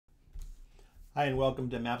Hi and welcome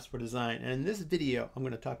to Maps for Design, and in this video I'm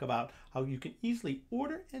going to talk about how you can easily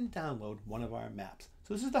order and download one of our maps.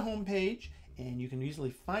 So this is the home page, and you can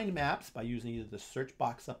easily find maps by using either the search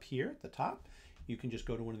box up here at the top. You can just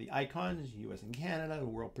go to one of the icons, US and Canada, the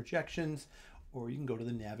world projections, or you can go to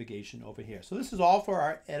the navigation over here. So this is all for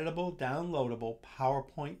our editable, downloadable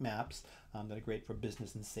PowerPoint maps that are great for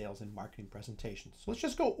business and sales and marketing presentations. So let's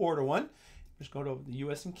just go order one. Just go to the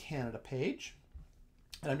US and Canada page.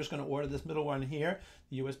 And I'm just going to order this middle one here,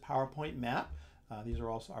 the US PowerPoint map. These are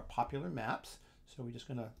also our popular maps. So we're just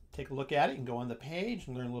going to take a look at it and go on the page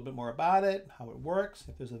and learn a little bit more about it, how it works,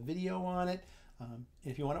 if there's a video on it.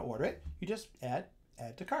 If you want to order it, you just add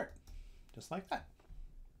to cart, just like that.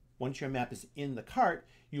 Once your map is in the cart,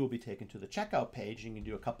 you will be taken to the checkout page. You can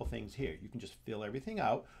do a couple things here. You can just fill everything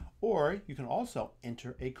out, or you can also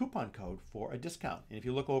enter a coupon code for a discount. And if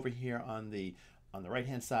you look over here on the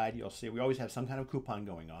right-hand side, you'll see we always have some kind of coupon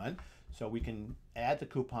going on. So we can add the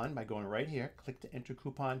coupon by going right here, click to enter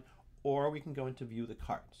coupon, or we can go into view the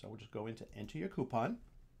cart. So we'll just go into enter your coupon.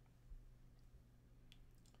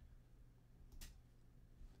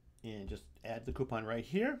 And just add the coupon right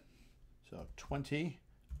here. So 20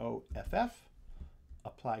 OFF,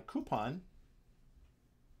 apply coupon.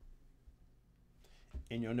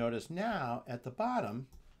 And you'll notice now at the bottom,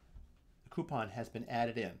 the coupon has been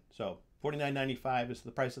added in. So $49.95 is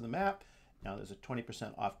the price of the map. Now there's a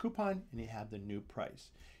 20% off coupon and you have the new price.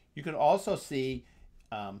 You can also see,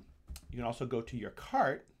 you can also go to your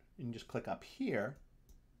cart and just click up here.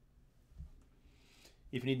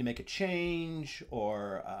 If you need to make a change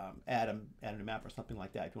or add a new map or something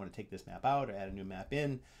like that, if you want to take this map out or add a new map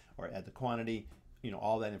in or add the quantity,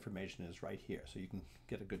 all that information is right here. So you can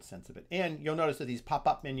get a good sense of it. And you'll notice that these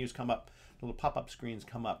pop-up menus come up, little pop-up screens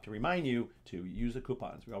come up to remind you to use the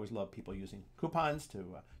coupons. We always love people using coupons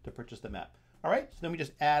to purchase the map. All right, so then we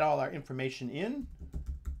just add all our information in.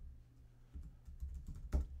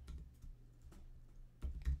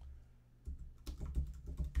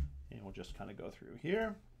 And we'll just kind of go through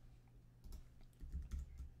here.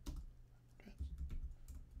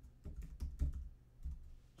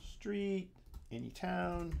 Street, any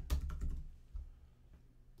town.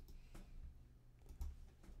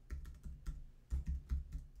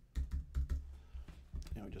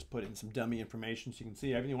 And we just put in some dummy information so you can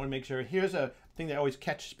see everything. You want to make sure, here's a thing that always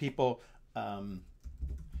catches people. You want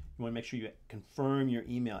to make sure you confirm your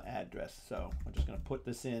email address. So I'm just going to put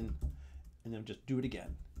this in and then just do it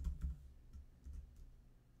again.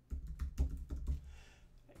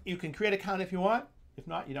 You can create an account if you want. If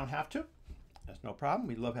not, you don't have to. That's no problem.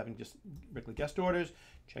 We love having just regular guest orders.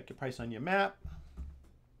 Check your price on your map.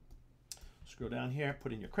 Scroll down here,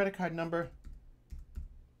 put in your credit card number.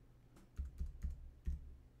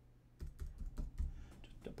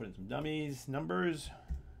 Just put in some dummies, numbers.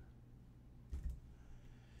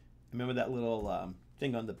 Remember that little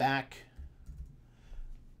thing on the back?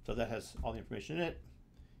 So that has all the information in it.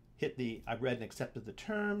 Hit the I've read and accepted the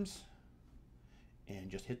terms. And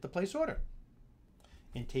just hit the place order.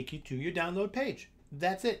 And take you to your download page.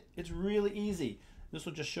 That's it. It's really easy. This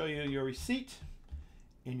will just show you your receipt.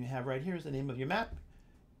 And you have right here is the name of your map.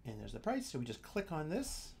 And there's the price. So we just click on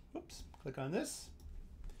this. Oops, click on this.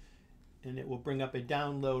 And it will bring up a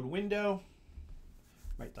download window.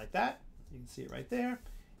 Right like that. You can see it right there.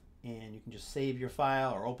 And you can just save your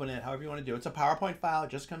file or open it however you want to do. It's a PowerPoint file. It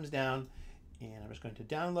just comes down. And I'm just going to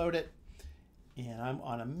download it. And I'm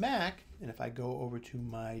on a Mac. And if I go over to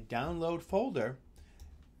my download folder,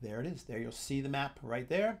 there it is. There you'll see the map right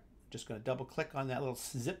there. Just going to double click on that little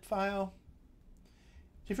zip file.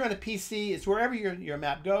 So if you're on a PC, it's wherever your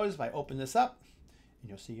map goes. If I open this up, and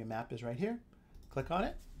you'll see your map is right here. Click on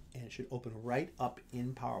it, and it should open right up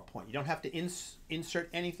in PowerPoint. You don't have to insert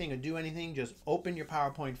anything or do anything. Just open your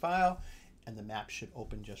PowerPoint file, and the map should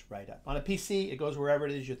open just right up. On a PC, it goes wherever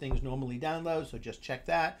it is your things normally download, so just check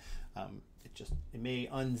that. It may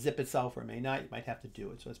unzip itself or it may not. You might have to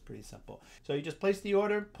do it, so it's pretty simple. So you just place the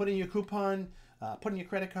order, put in your coupon, put in your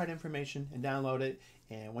credit card information, and download it.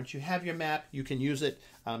 And once you have your map, you can use it.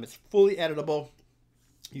 It's fully editable.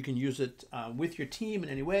 You can use it with your team in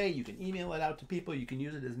any way. You can email it out to people. You can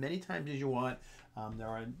use it as many times as you want. There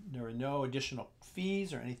are no additional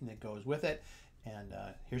fees or anything that goes with it. And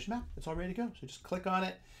here's your map. It's all ready to go. So just click on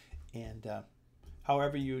it, and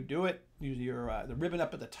however you do it, use your the ribbon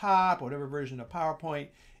up at the top, whatever version of PowerPoint,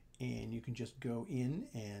 and you can just go in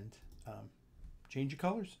and change your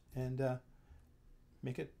colors and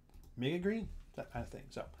make it green, that kind of thing.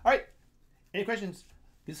 So, all right, any questions?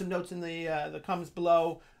 Leave some notes in the comments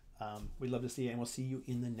below. We'd love to see you, and we'll see you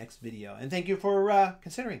in the next video. And thank you for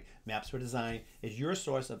considering Maps for Design as your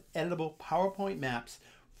source of editable PowerPoint maps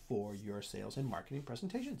for your sales and marketing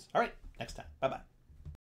presentations. All right, next time. Bye-bye.